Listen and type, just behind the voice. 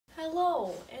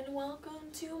Hello and welcome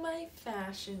to my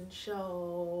fashion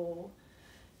show.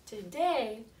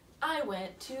 Today I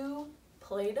went to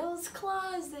Plato's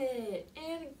Closet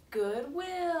and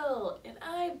Goodwill and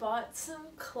I bought some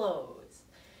clothes.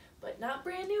 But not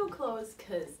brand new clothes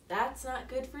because that's not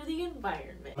good for the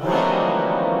environment.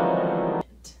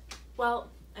 Well,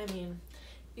 I mean,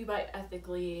 you buy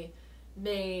ethically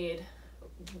made,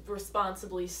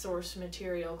 responsibly sourced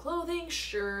material clothing,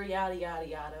 sure, yada yada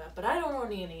yada, but I don't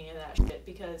want any of that shit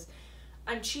because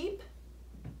I'm cheap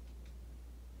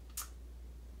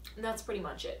and that's pretty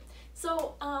much it.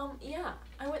 So yeah,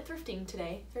 I went thrifting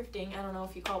today. Thrifting, I don't know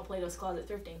if you call Plato's Closet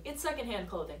thrifting, it's secondhand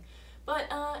clothing, but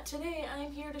today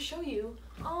I'm here to show you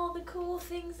all the cool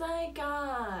things I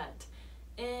got.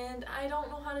 And I don't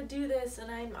know how to do this and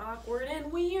I'm awkward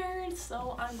and weird,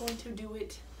 so I'm going to do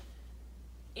it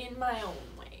in my own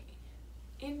way.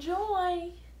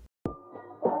 Enjoy!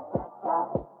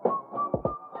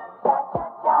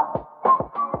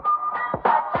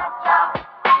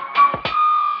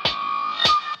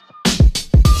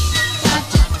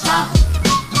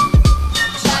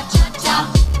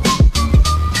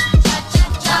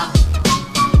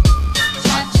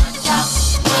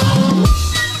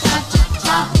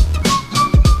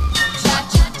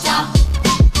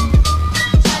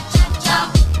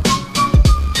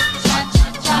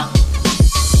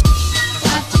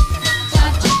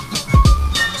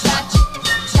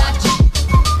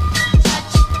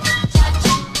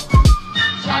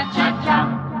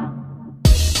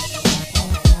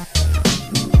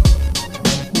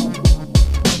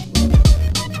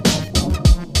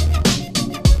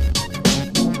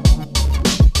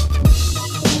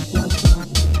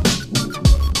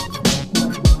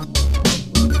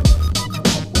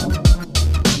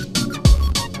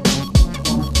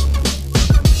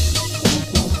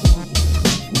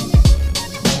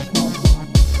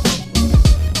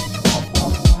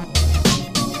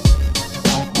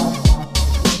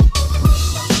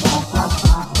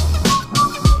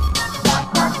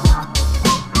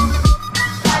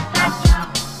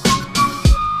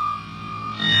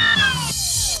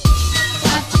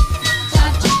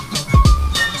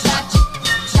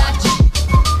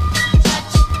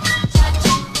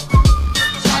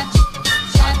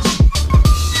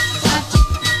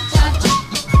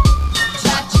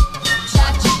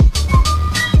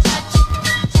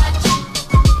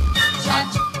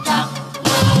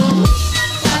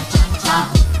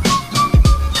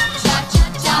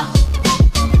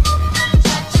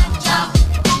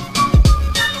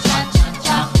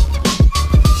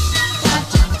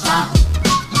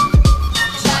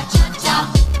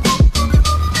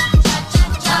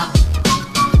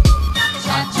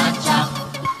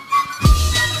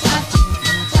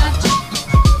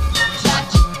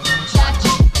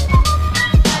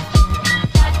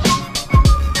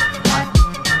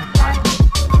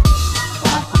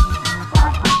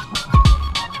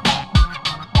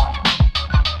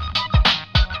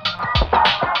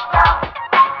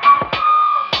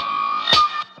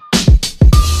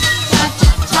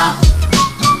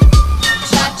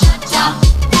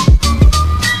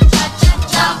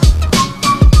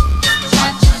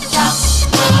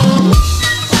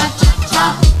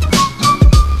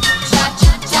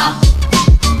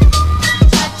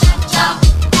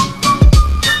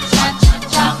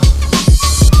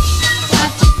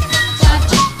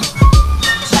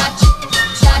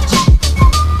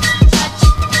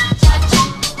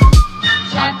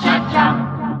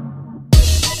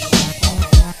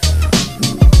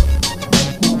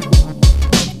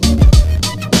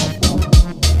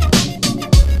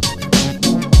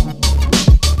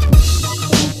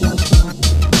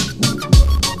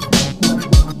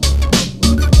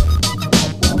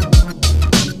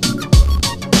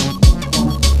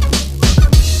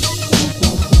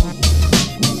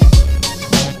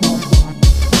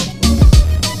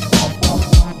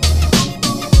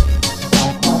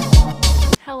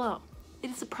 Hello.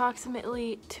 It is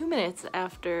approximately 2 minutes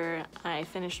after I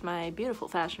finished my beautiful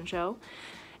fashion show,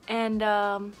 and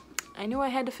I knew I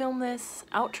had to film this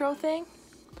outro thing,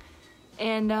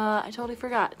 and I totally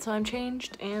forgot. So I'm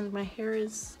changed, and my hair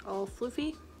is all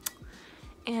floofy,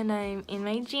 and I'm in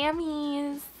my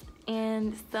jammies,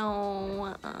 and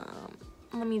so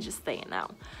let me just say it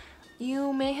now.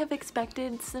 You may have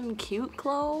expected some cute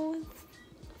clothes,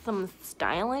 some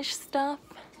stylish stuff,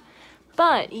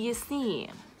 but you see,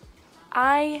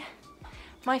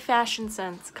 my fashion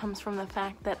sense comes from the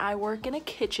fact that I work in a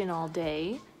kitchen all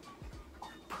day,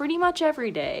 pretty much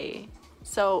every day.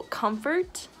 So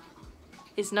comfort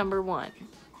is number one,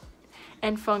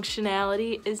 and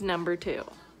functionality is number two.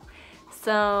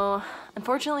 So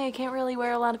unfortunately I can't really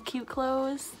wear a lot of cute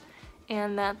clothes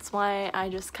and that's why I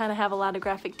just kind of have a lot of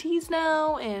graphic tees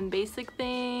now and basic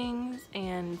things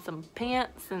and some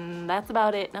pants, and that's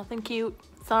about it. Nothing cute.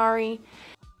 Sorry.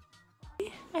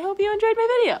 I hope you enjoyed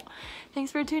my video. Thanks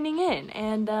for tuning in,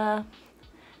 and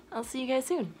I'll see you guys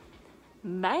soon.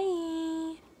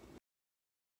 Bye!